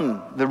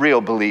among the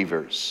real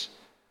believers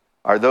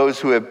are those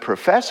who have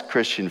professed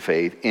Christian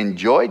faith,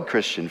 enjoyed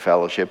Christian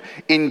fellowship,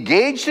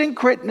 engaged in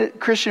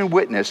Christian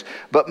witness,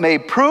 but may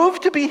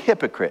prove to be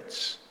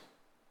hypocrites.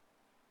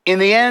 In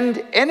the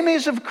end,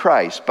 enemies of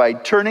Christ by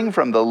turning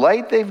from the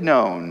light they've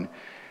known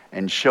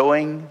and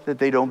showing that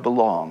they don't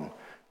belong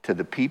to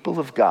the people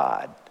of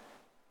God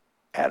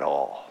at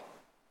all."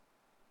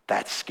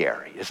 That's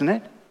scary, isn't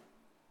it?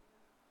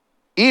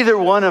 Either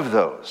one of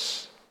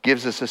those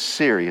gives us a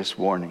serious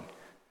warning.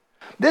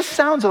 This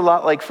sounds a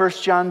lot like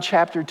 1 John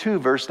chapter 2,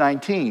 verse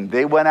 19.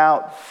 They went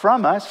out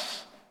from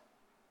us,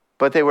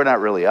 but they were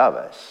not really of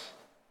us.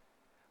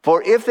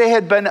 For if they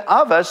had been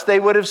of us, they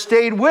would have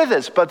stayed with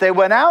us, but they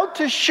went out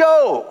to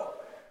show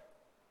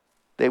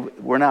they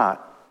were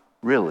not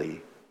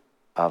really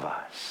of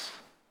us.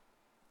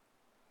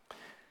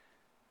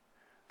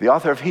 The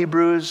author of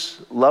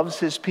Hebrews loves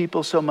his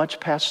people so much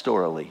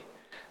pastorally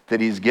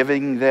that he's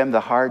giving them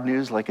the hard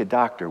news like a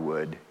doctor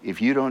would.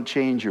 If you don't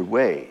change your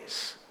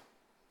ways,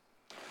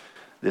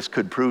 this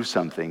could prove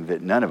something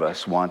that none of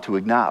us want to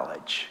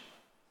acknowledge.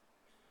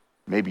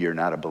 Maybe you're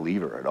not a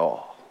believer at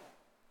all.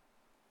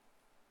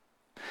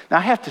 Now,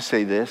 I have to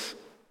say this.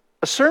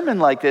 A sermon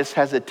like this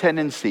has a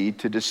tendency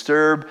to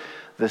disturb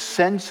the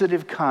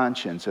sensitive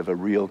conscience of a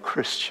real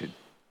Christian.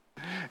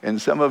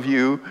 And some of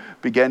you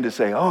begin to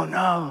say, "Oh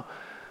no,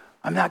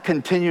 I'm not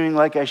continuing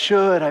like I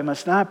should. I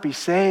must not be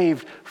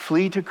saved."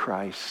 Flee to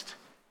Christ.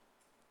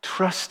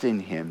 Trust in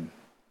him.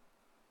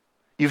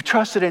 You've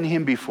trusted in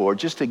him before.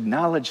 Just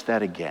acknowledge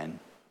that again.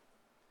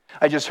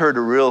 I just heard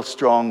a real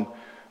strong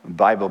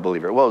Bible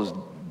believer. Well, it was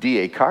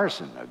D.A.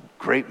 Carson, a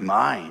great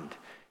mind.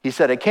 He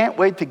said, "I can't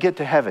wait to get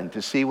to heaven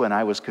to see when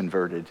I was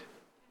converted."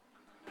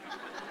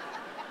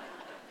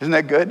 Isn't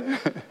that good?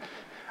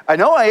 I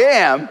know I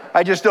am.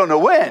 I just don't know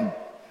when.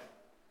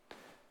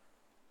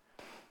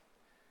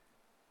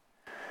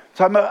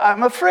 So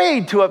I'm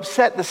afraid to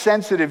upset the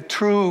sensitive,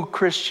 true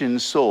Christian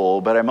soul,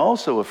 but I'm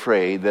also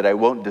afraid that I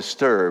won't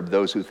disturb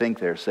those who think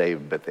they're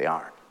saved, but they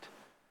aren't.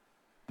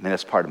 I mean,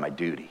 that's part of my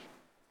duty,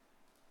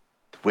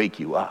 to wake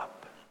you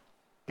up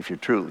if you're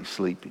truly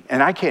sleeping.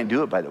 And I can't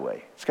do it, by the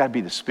way. It's got to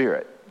be the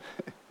Spirit.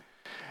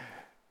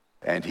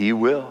 And he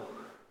will.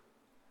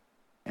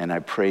 And I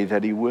pray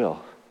that he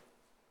will,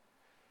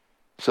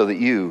 so that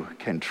you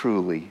can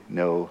truly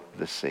know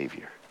the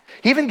Savior.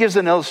 He even gives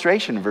an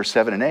illustration in verse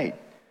 7 and 8.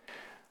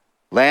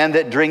 "Land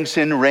that drinks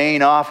in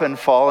rain often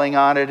falling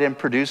on it and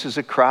produces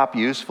a crop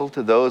useful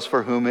to those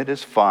for whom it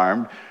is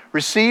farmed,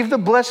 receive the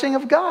blessing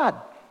of God."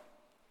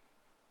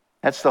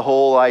 That's the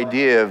whole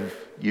idea of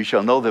you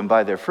shall know them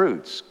by their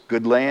fruits.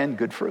 Good land,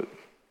 good fruit.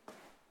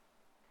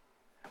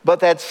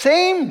 But that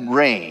same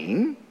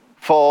rain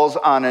falls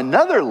on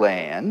another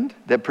land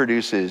that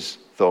produces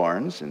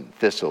thorns and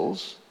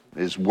thistles,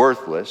 is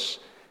worthless,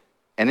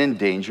 and in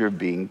danger of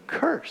being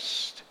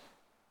cursed.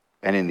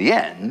 And in the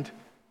end,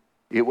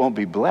 it won't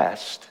be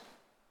blessed,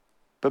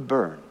 but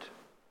burned.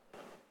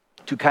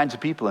 Two kinds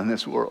of people in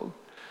this world: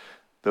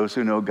 those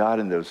who know God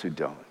and those who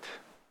don't.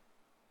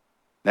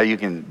 Now you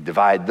can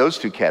divide those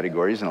two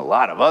categories and a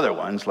lot of other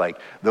ones, like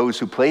those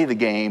who play the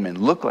game and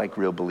look like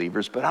real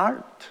believers but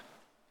aren't.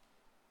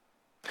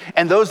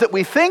 And those that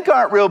we think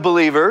aren't real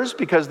believers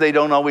because they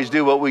don't always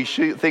do what we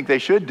think they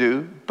should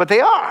do, but they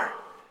are.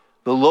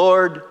 The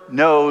Lord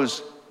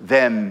knows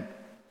them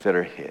that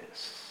are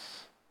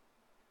his.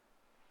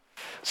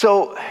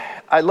 So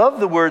I love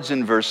the words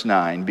in verse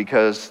 9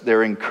 because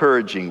they're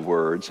encouraging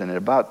words, and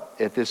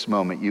at this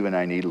moment, you and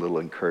I need a little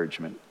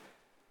encouragement.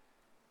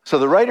 So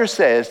the writer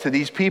says to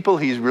these people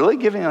he's really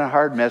giving a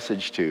hard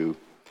message to,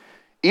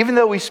 even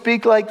though we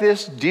speak like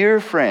this, dear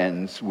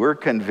friends, we're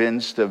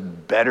convinced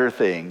of better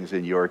things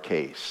in your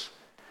case,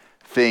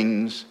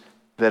 things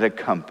that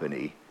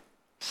accompany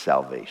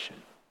salvation.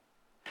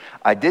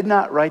 I did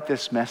not write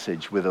this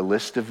message with a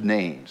list of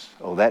names.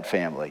 Oh, that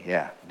family,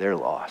 yeah, they're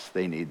lost.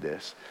 They need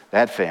this.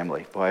 That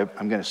family, boy,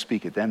 I'm going to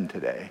speak at them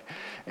today.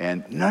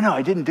 And no,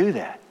 I didn't do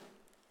that.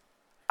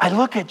 I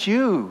look at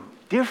you,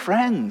 dear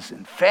friends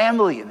and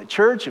family in the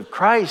Church of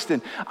Christ,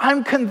 and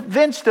I'm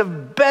convinced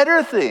of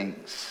better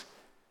things.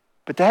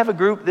 But to have a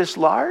group this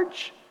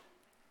large,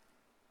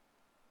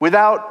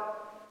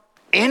 without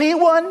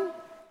anyone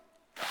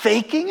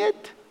faking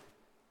it,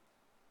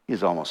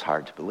 is almost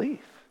hard to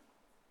believe.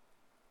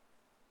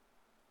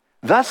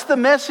 Thus the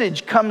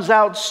message comes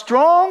out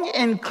strong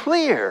and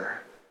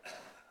clear.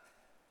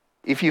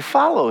 If you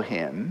follow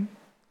him,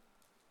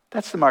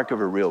 that's the mark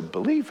of a real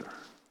believer.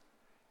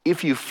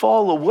 If you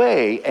fall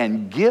away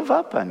and give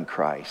up on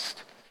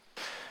Christ,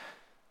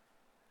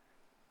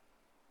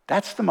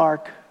 That's the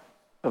mark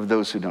of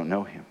those who don't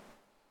know him.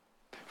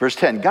 Verse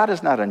 10, God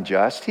is not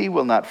unjust. He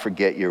will not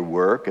forget your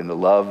work and the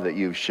love that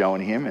you've shown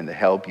him and the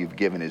help you've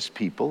given his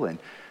people. And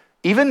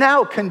even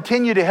now,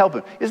 continue to help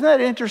him. Isn't that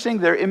interesting?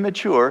 They're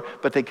immature,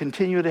 but they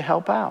continue to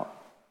help out.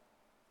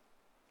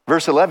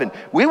 Verse 11,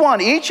 we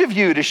want each of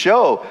you to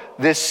show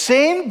this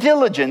same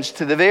diligence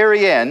to the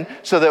very end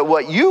so that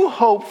what you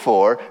hope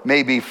for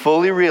may be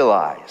fully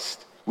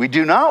realized. We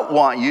do not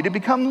want you to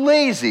become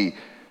lazy,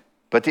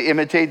 but to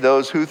imitate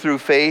those who through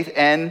faith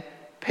and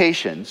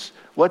patience,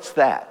 what's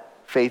that?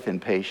 Faith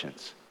and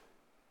patience.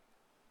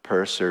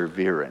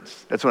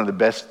 Perseverance. That's one of the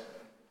best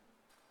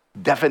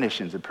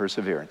definitions of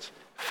perseverance.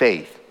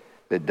 Faith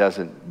that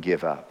doesn't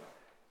give up.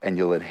 And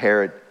you'll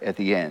inherit at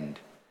the end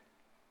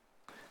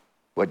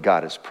what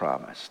God has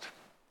promised.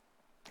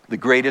 The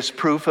greatest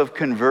proof of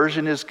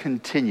conversion is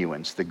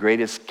continuance. The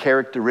greatest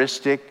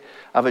characteristic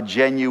of a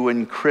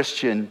genuine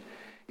Christian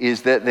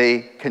is that they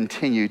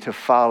continue to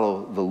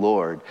follow the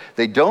Lord.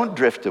 They don't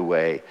drift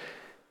away.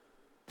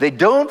 They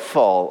don't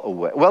fall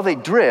away. Well, they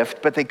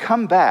drift, but they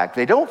come back.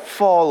 They don't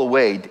fall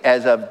away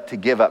as of to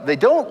give up. They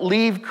don't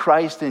leave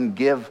Christ and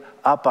give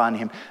up on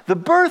him. The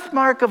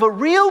birthmark of a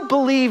real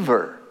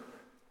believer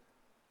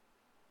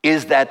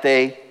is that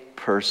they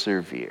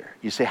persevere.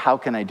 You say, how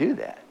can I do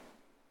that?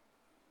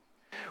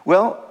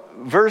 Well,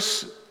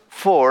 verse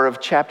 4 of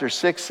chapter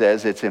 6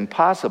 says it's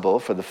impossible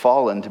for the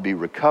fallen to be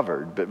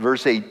recovered. But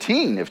verse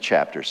 18 of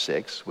chapter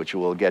 6, which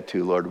we'll get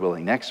to, Lord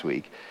willing, next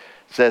week,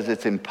 says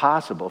it's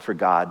impossible for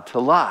God to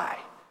lie.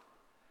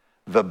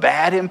 The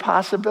bad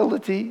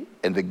impossibility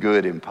and the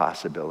good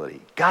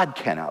impossibility. God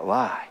cannot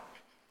lie.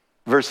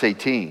 Verse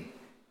 18.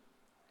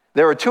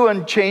 There are two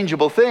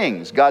unchangeable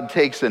things. God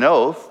takes an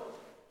oath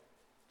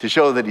to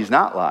show that he's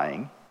not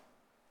lying.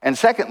 And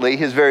secondly,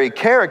 his very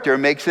character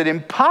makes it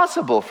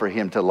impossible for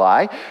him to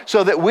lie,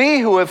 so that we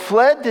who have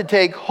fled to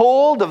take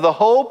hold of the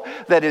hope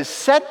that is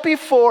set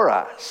before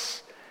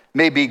us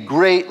may be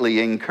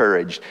greatly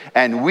encouraged.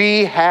 And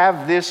we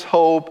have this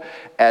hope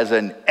as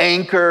an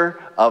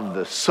anchor of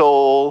the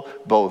soul,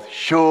 both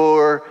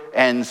sure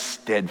and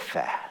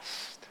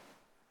steadfast.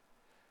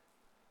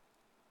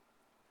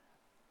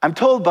 I'm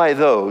told by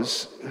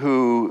those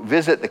who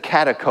visit the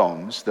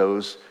catacombs,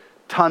 those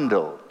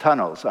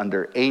tunnels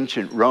under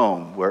ancient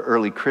Rome where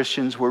early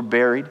Christians were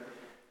buried,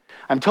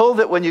 I'm told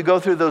that when you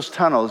go through those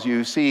tunnels,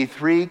 you see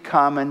three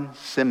common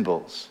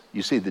symbols.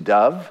 You see the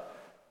dove,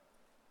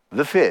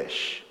 the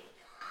fish,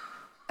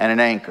 and an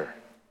anchor,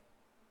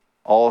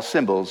 all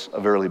symbols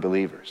of early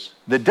believers.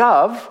 The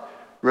dove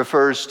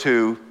refers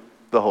to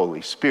the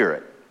Holy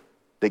Spirit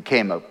that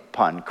came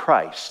upon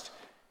Christ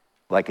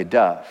like a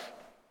dove.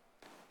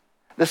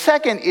 The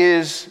second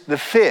is the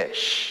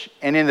fish,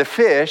 and in the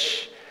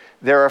fish,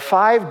 there are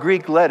 5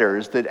 Greek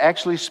letters that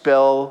actually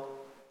spell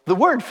the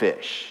word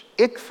fish,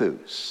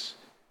 ichthus.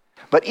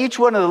 But each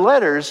one of the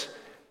letters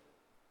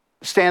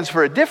stands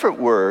for a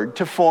different word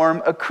to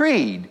form a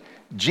creed.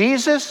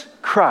 Jesus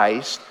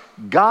Christ,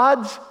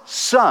 God's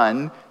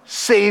Son,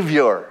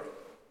 Savior.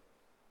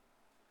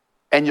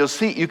 And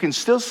you can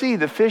still see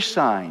the fish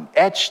sign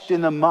etched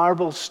in the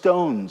marble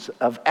stones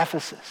of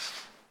Ephesus.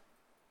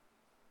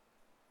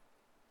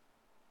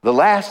 The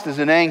last is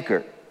an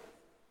anchor.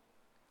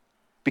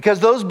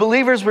 Because those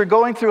believers were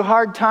going through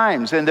hard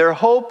times and their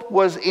hope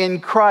was in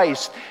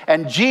Christ.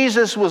 And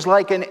Jesus was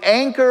like an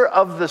anchor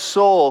of the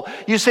soul.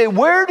 You say,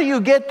 where do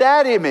you get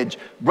that image?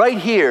 Right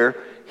here,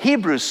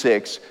 Hebrews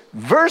 6,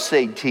 verse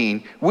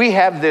 18, we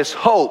have this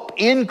hope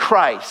in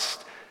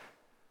Christ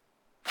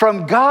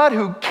from God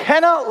who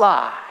cannot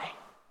lie.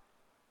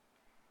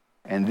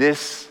 And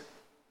this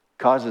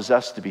causes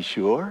us to be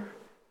sure,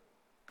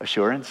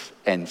 assurance,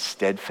 and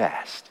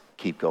steadfast.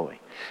 Keep going.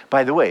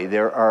 By the way,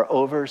 there are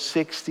over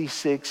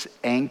 66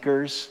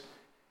 anchors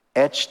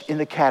etched in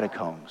the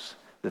catacombs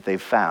that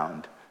they've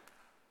found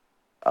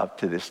up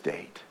to this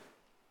date.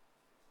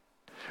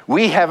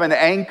 We have an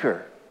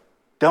anchor,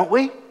 don't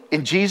we?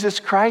 In Jesus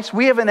Christ,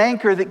 we have an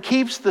anchor that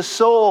keeps the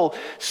soul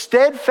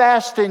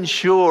steadfast and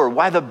sure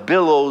while the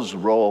billows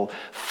roll,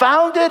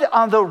 founded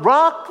on the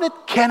rock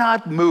that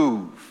cannot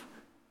move,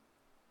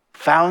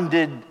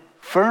 founded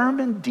firm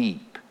and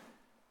deep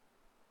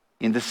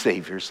in the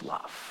Savior's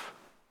love.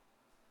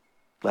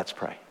 Let's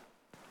pray.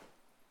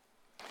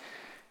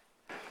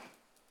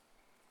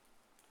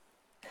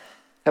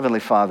 Heavenly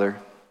Father,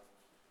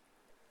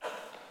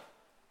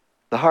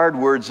 the hard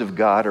words of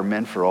God are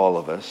meant for all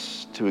of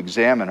us to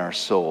examine our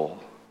soul.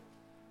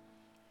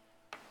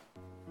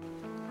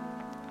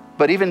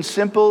 But even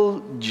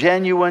simple,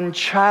 genuine,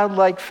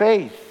 childlike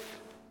faith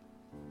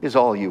is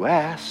all you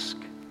ask.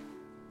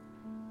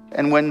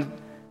 And when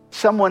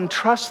someone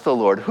trusts the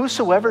Lord,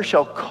 whosoever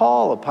shall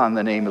call upon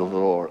the name of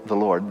the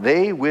Lord,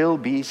 they will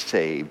be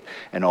saved,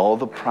 and all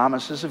the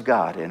promises of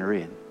God enter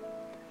in.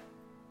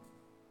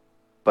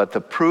 But the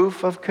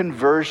proof of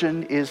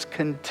conversion is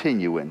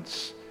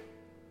continuance.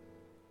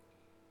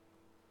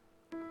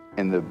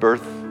 And the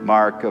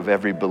birthmark of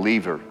every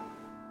believer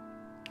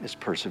is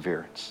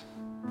perseverance.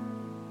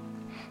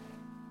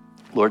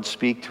 Lord,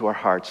 speak to our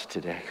hearts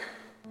today.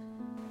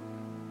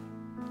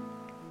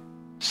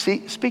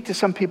 Speak to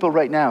some people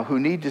right now who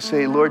need to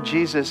say, Lord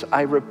Jesus,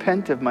 I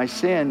repent of my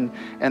sin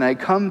and I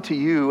come to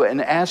you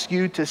and ask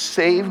you to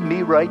save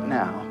me right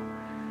now.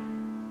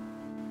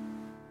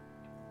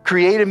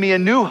 Create in me a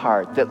new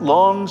heart that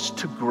longs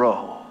to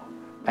grow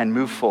and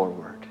move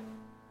forward.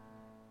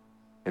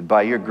 And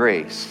by your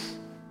grace,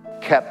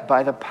 kept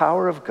by the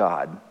power of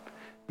God,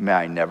 may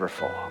I never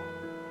fall.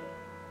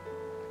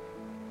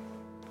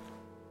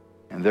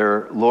 And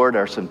there, Lord,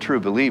 are some true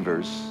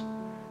believers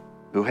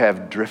who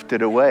have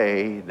drifted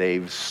away.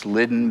 They've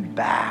slidden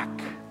back.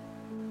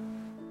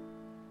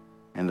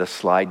 And the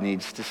slide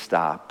needs to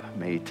stop.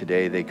 May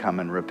today they come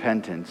in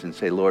repentance and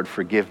say, Lord,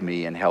 forgive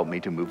me and help me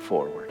to move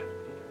forward.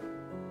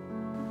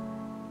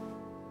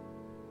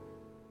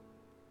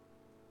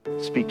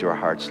 Speak to our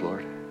hearts,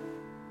 Lord.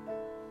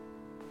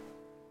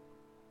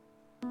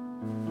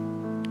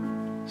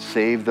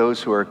 Save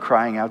those who are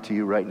crying out to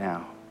you right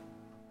now.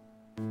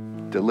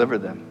 Deliver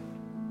them.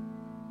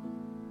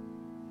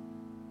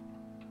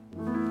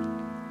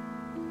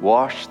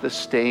 Wash the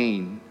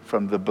stain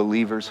from the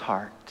believer's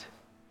heart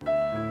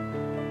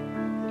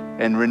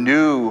and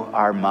renew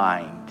our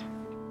mind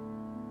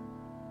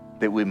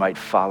that we might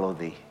follow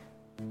thee.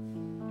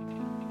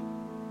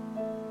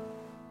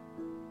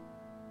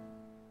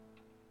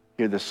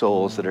 Hear the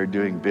souls that are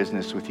doing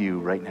business with you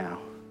right now.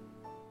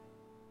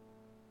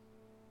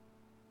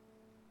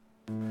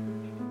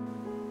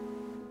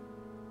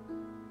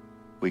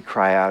 We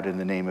cry out in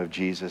the name of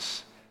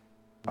Jesus,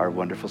 our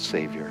wonderful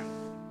Savior.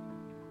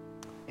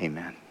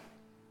 Amen.